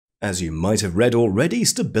As you might have read already,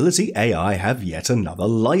 Stability AI have yet another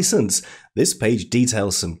license. This page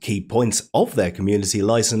details some key points of their community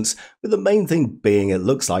license, with the main thing being it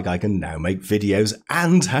looks like I can now make videos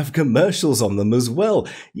and have commercials on them as well.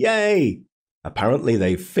 Yay! Apparently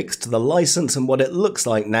they've fixed the license, and what it looks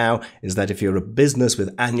like now is that if you're a business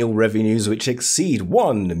with annual revenues which exceed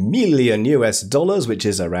 $1 million US, which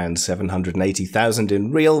is around 780,000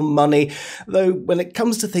 in real money, though when it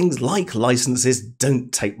comes to things like licenses,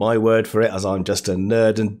 don't take my word for it as I'm just a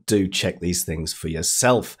nerd, and do check these things for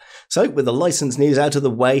yourself. So with the license news out of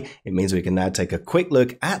the way, it means we can now take a quick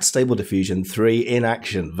look at Stable Diffusion 3 in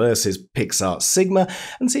action versus Pixart Sigma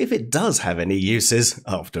and see if it does have any uses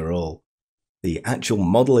after all. The actual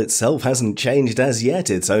model itself hasn't changed as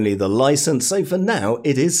yet, it's only the license, so for now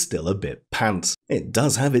it is still a bit pants. It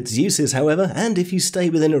does have its uses however, and if you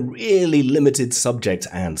stay within a really limited subject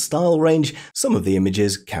and style range, some of the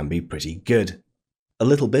images can be pretty good.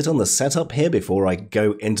 A little bit on the setup here before I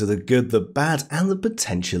go into the good, the bad, and the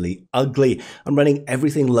potentially ugly. I'm running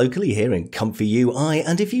everything locally here in Comfy UI,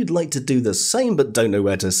 and if you'd like to do the same but don't know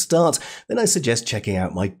where to start, then I suggest checking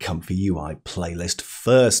out my Comfy UI playlist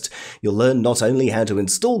first. You'll learn not only how to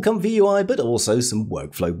install Comfy UI, but also some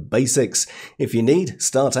workflow basics. If you need,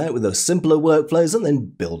 start out with the simpler workflows and then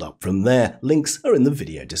build up from there. Links are in the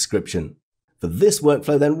video description. For this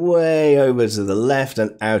workflow then, way over to the left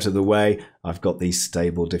and out of the way, I've got the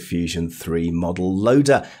Stable Diffusion 3 model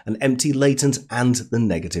loader, an empty latent and the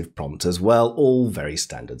negative prompt as well, all very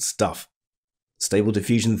standard stuff. Stable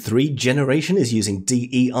Diffusion 3 generation is using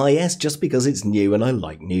DEIS just because it's new and I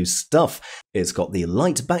like new stuff. It's got the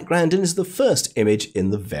light background and is the first image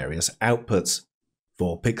in the various outputs.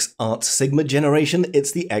 For Pixart Sigma generation,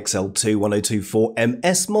 it's the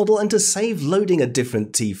XL21024MS model, and to save loading a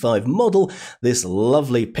different T5 model, this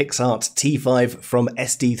lovely Pixart T5 from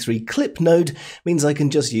SD3 clip node means I can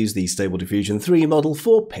just use the Stable Diffusion 3 model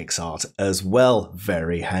for Pixart as well.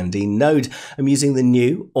 Very handy node. I'm using the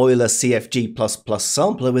new Euler CFG++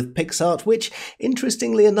 sampler with Pixart, which,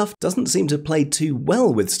 interestingly enough, doesn't seem to play too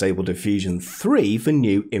well with Stable Diffusion 3 for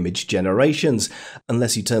new image generations,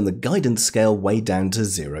 unless you turn the guidance scale way down to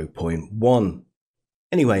 0.1.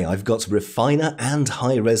 Anyway, I've got refiner and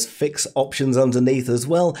high-res fix options underneath as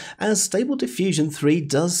well, as Stable Diffusion 3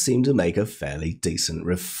 does seem to make a fairly decent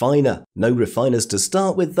refiner. No refiners to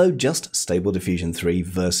start with though, just Stable Diffusion 3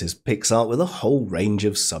 versus Pixart with a whole range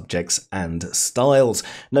of subjects and styles.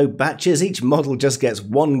 No batches, each model just gets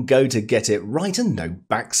one go to get it right and no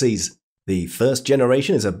backsies. The first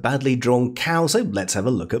generation is a badly drawn cow, so let's have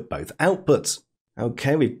a look at both outputs.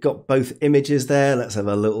 Okay, we've got both images there. Let's have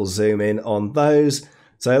a little zoom in on those.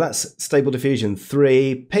 So that's Stable Diffusion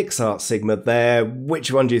 3, Pixart Sigma there.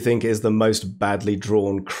 Which one do you think is the most badly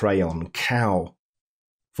drawn crayon cow?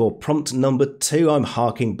 For prompt number 2, I'm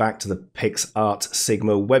harking back to the Pixart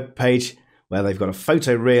Sigma webpage, where they've got a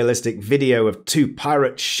photorealistic video of 2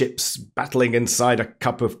 pirate ships battling inside a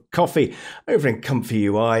cup of coffee. Over in Comfy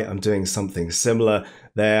UI, I'm doing something similar.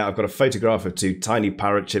 There, I've got a photograph of 2 tiny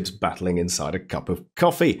pirate ships battling inside a cup of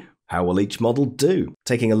coffee. How will each model do?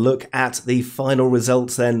 Taking a look at the final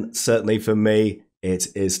results then, certainly for me, it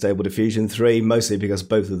is Stable Diffusion 3, mostly because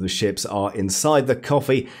both of the ships are inside the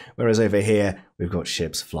coffee, whereas over here, we've got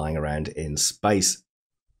ships flying around in space.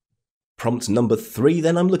 Prompt number 3,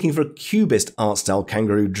 then I'm looking for a cubist art style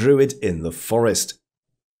kangaroo druid in the forest.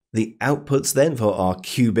 The outputs then for our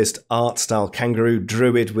cubist art style kangaroo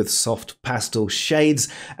druid with soft pastel shades,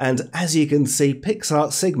 and as you can see,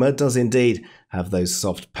 Pixart Sigma does indeed have those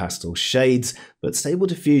soft pastel shades, but Stable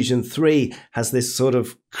Diffusion 3 has this sort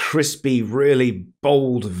of crispy, really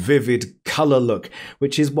bold, vivid colour look,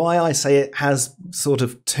 which is why I say it has sort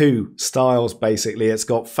of 2 styles basically. It's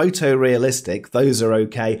got photorealistic, those are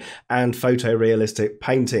okay, and photorealistic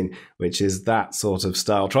painting, which is that sort of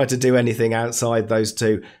style. Try to do anything outside those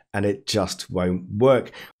 2 and it just won't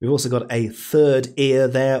work. We've also got a third ear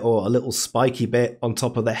there, or a little spiky bit on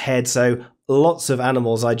top of the head, so lots of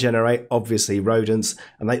animals I generate, obviously rodents,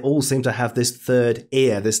 and they all seem to have this third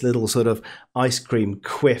ear, this little sort of ice cream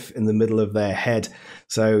quiff in the middle of their head.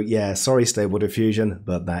 So yeah, sorry Stable Diffusion,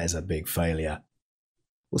 but that is a big failure.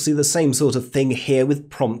 We'll see the same sort of thing here with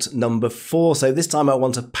prompt number 4. So this time I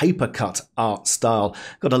want a paper cut art style.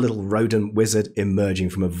 Got a little rodent wizard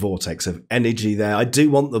emerging from a vortex of energy there. I do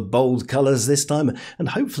want the bold colours this time, and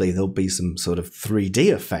hopefully there'll be some sort of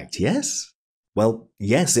 3D effect, yes? Well,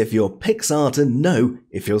 yes if you're Pixart, and no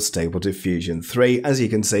if you're Stable Diffusion 3. As you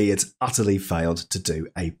can see, it's utterly failed to do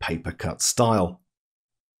a paper cut style.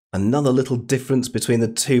 Another little difference between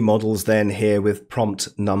the two models then here with prompt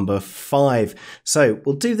number 5. So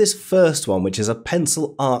we'll do this first one, which is a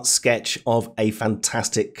pencil art sketch of a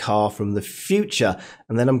fantastic car from the future.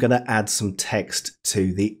 And then I'm going to add some text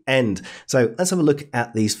to the end. So let's have a look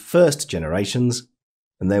at these first generations.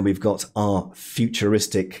 And then we've got our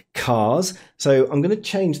futuristic cars. So I'm going to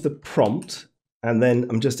change the prompt. And then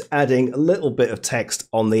I'm just adding a little bit of text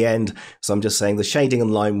on the end. So I'm just saying the shading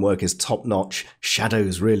and line work is top notch.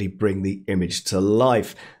 Shadows really bring the image to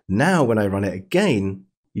life. Now, when I run it again,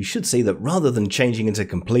 you should see that rather than changing into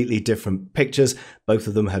completely different pictures, both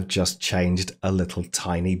of them have just changed a little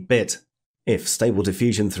tiny bit. If Stable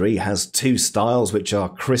Diffusion 3 has two styles which are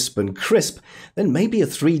crisp and crisp, then maybe a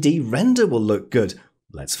 3D render will look good.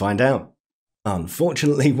 Let's find out.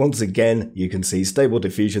 Unfortunately, once again, you can see Stable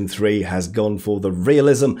Diffusion 3 has gone for the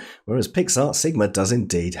realism, whereas Pixart Sigma does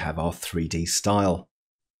indeed have our 3D style.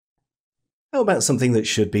 How about something that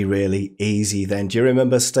should be really easy then? Do you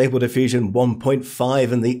remember Stable Diffusion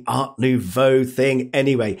 1.5 and the Art Nouveau thing?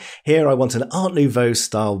 Anyway, here I want an Art Nouveau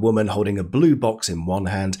style woman holding a blue box in one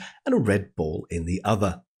hand and a red ball in the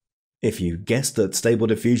other. If you guessed that Stable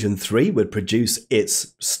Diffusion 3 would produce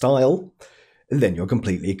its style, then you're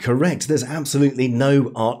completely correct. There's absolutely no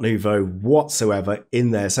Art Nouveau whatsoever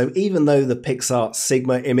in there. So even though the Pixart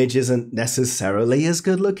Sigma image isn't necessarily as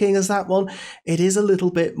good looking as that one, it is a little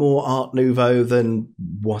bit more Art Nouveau than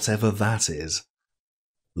whatever that is.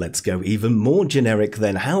 Let's go even more generic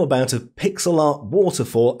then. How about a pixel art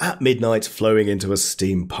waterfall at midnight flowing into a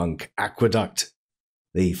steampunk aqueduct?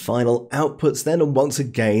 The final outputs then, and once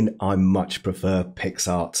again, I much prefer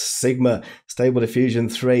Pixart Sigma. Stable Diffusion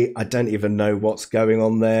 3, I don't even know what's going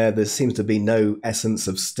on there. There seems to be no essence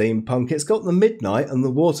of steampunk. It's got the midnight and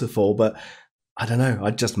the waterfall, but I don't know.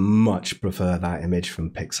 I just much prefer that image from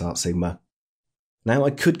Pixart Sigma. Now,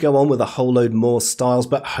 I could go on with a whole load more styles,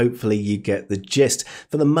 but hopefully you get the gist.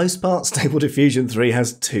 For the most part, Stable Diffusion 3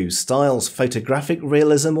 has two styles, photographic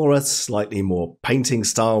realism or a slightly more painting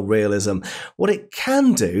style realism. What it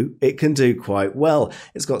can do quite well.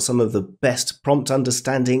 It's got some of the best prompt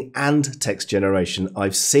understanding and text generation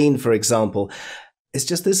I've seen, for example. It's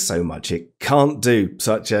just there's so much it can't do,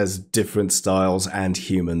 such as different styles and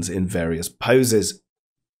humans in various poses.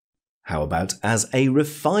 How about as a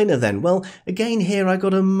refiner then? Well, again here I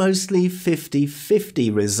got a mostly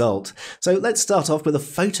 50-50 result. So let's start off with a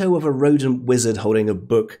photo of a rodent wizard holding a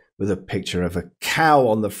book with a picture of a cow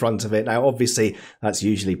on the front of it. Now obviously that's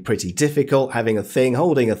usually pretty difficult. Having a thing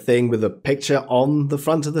holding a thing with a picture on the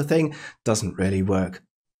front of the thing doesn't really work.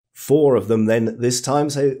 4 of them then this time,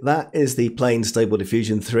 so that is the plain Stable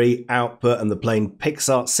Diffusion 3 output and the plain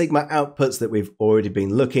Pixart Sigma outputs that we've already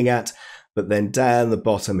been looking at. But then down the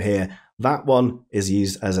bottom here, that one is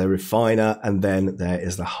used as a refiner, and then there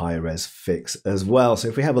is the high-res fix as well. So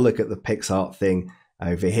if we have a look at the Pixart thing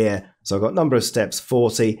over here, so I've got number of steps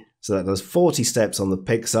 40, so that does 40 steps on the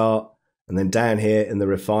Pixart, and then down here in the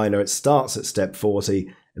refiner, it starts at step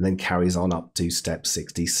 40 and then carries on up to step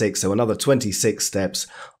 66. So another 26 steps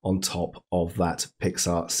on top of that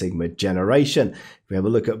Pixart Sigma generation. If we have a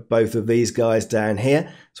look at both of these guys down here,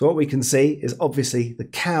 so what we can see is obviously the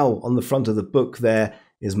cow on the front of the book there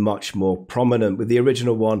is much more prominent. With the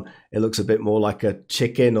original one, it looks a bit more like a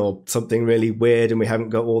chicken or something really weird, and we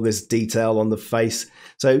haven't got all this detail on the face.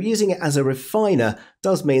 So using it as a refiner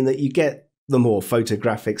does mean that you get the more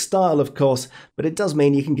photographic style, of course, but it does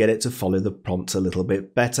mean you can get it to follow the prompts a little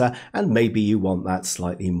bit better, and maybe you want that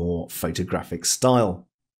slightly more photographic style.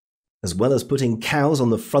 As well as putting cows on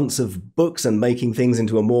the fronts of books and making things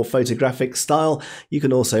into a more photographic style, you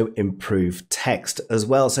can also improve text as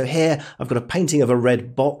well. So here I've got a painting of a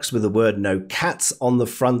red box with the word "no cats" on the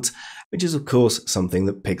front, which is of course something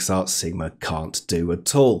that Pixart Sigma can't do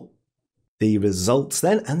at all. The results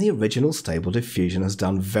then, and the original Stable Diffusion has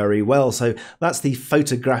done very well. So that's the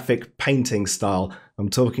photographic painting style I'm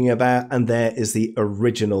talking about, and there is the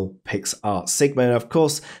original Pixart Sigma. And of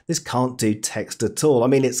course, this can't do text at all. I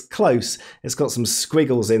mean, it's close. It's got some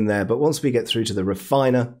squiggles in there, but once we get through to the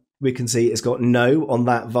refiner, we can see it's got "no" on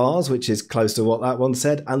that vase, which is close to what that one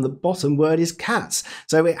said, and the bottom word is "cats."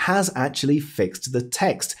 So it has actually fixed the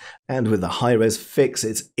text. And with the high-res fix,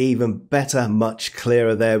 it's even better, much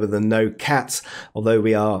clearer there with the "no cats," although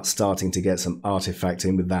we are starting to get some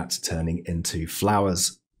artifacting with that turning into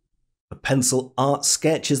flowers. A pencil art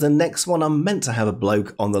sketch is the next one. I'm meant to have a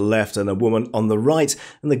bloke on the left and a woman on the right,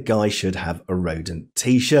 and the guy should have a rodent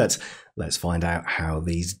t-shirt. Let's find out how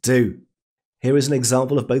these do. Here is an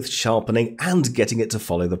example of both sharpening and getting it to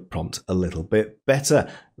follow the prompt a little bit better.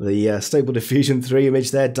 The Stable Diffusion 3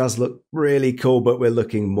 image there does look really cool, but we're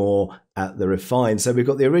looking more at the refine. So we've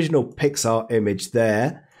got the original Pixar image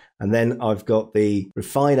there, And then I've got the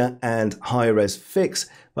refiner and high res fix,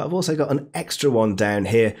 but I've also got an extra one down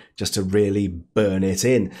here just to really burn it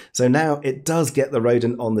in. So now it does get the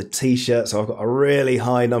rodent on the t-shirt. So I've got a really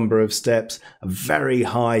high number of steps, a very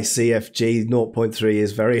high CFG, 0.3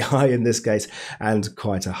 is very high in this case, and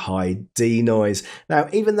quite a high denoise. Now,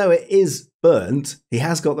 even though it is burnt, he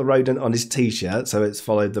has got the rodent on his t-shirt, so it's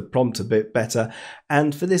followed the prompt a bit better.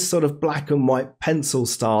 And for this sort of black and white pencil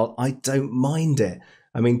style, I don't mind it.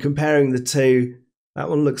 I mean, comparing the two, that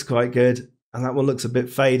one looks quite good and that one looks a bit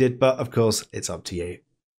faded, but of course it's up to you.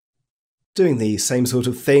 Doing the same sort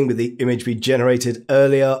of thing with the image we generated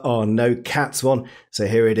earlier, our no cats one. So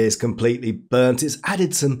here it is completely burnt. It's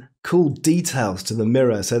added some cool details to the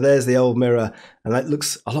mirror. So there's the old mirror and that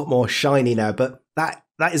looks a lot more shiny now, but that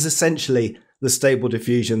is essentially the Stable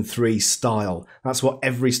Diffusion 3 style. That's what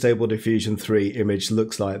every Stable Diffusion 3 image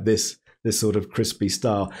looks like, this sort of crispy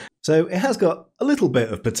style. So it has got a little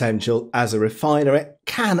bit of potential as a refiner. It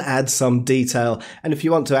can add some detail, and if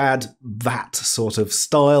you want to add that sort of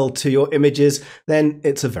style to your images, then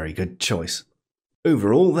it's a very good choice.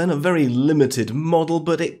 Overall then, a very limited model,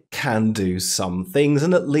 but it can do some things,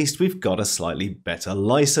 and at least we've got a slightly better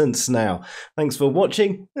license now. Thanks for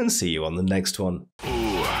watching, and see you on the next one.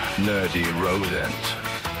 Ooh, nerdy rodent.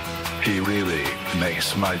 He really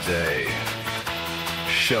makes my day.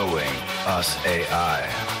 Showing us AI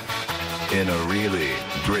in a really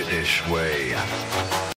British way.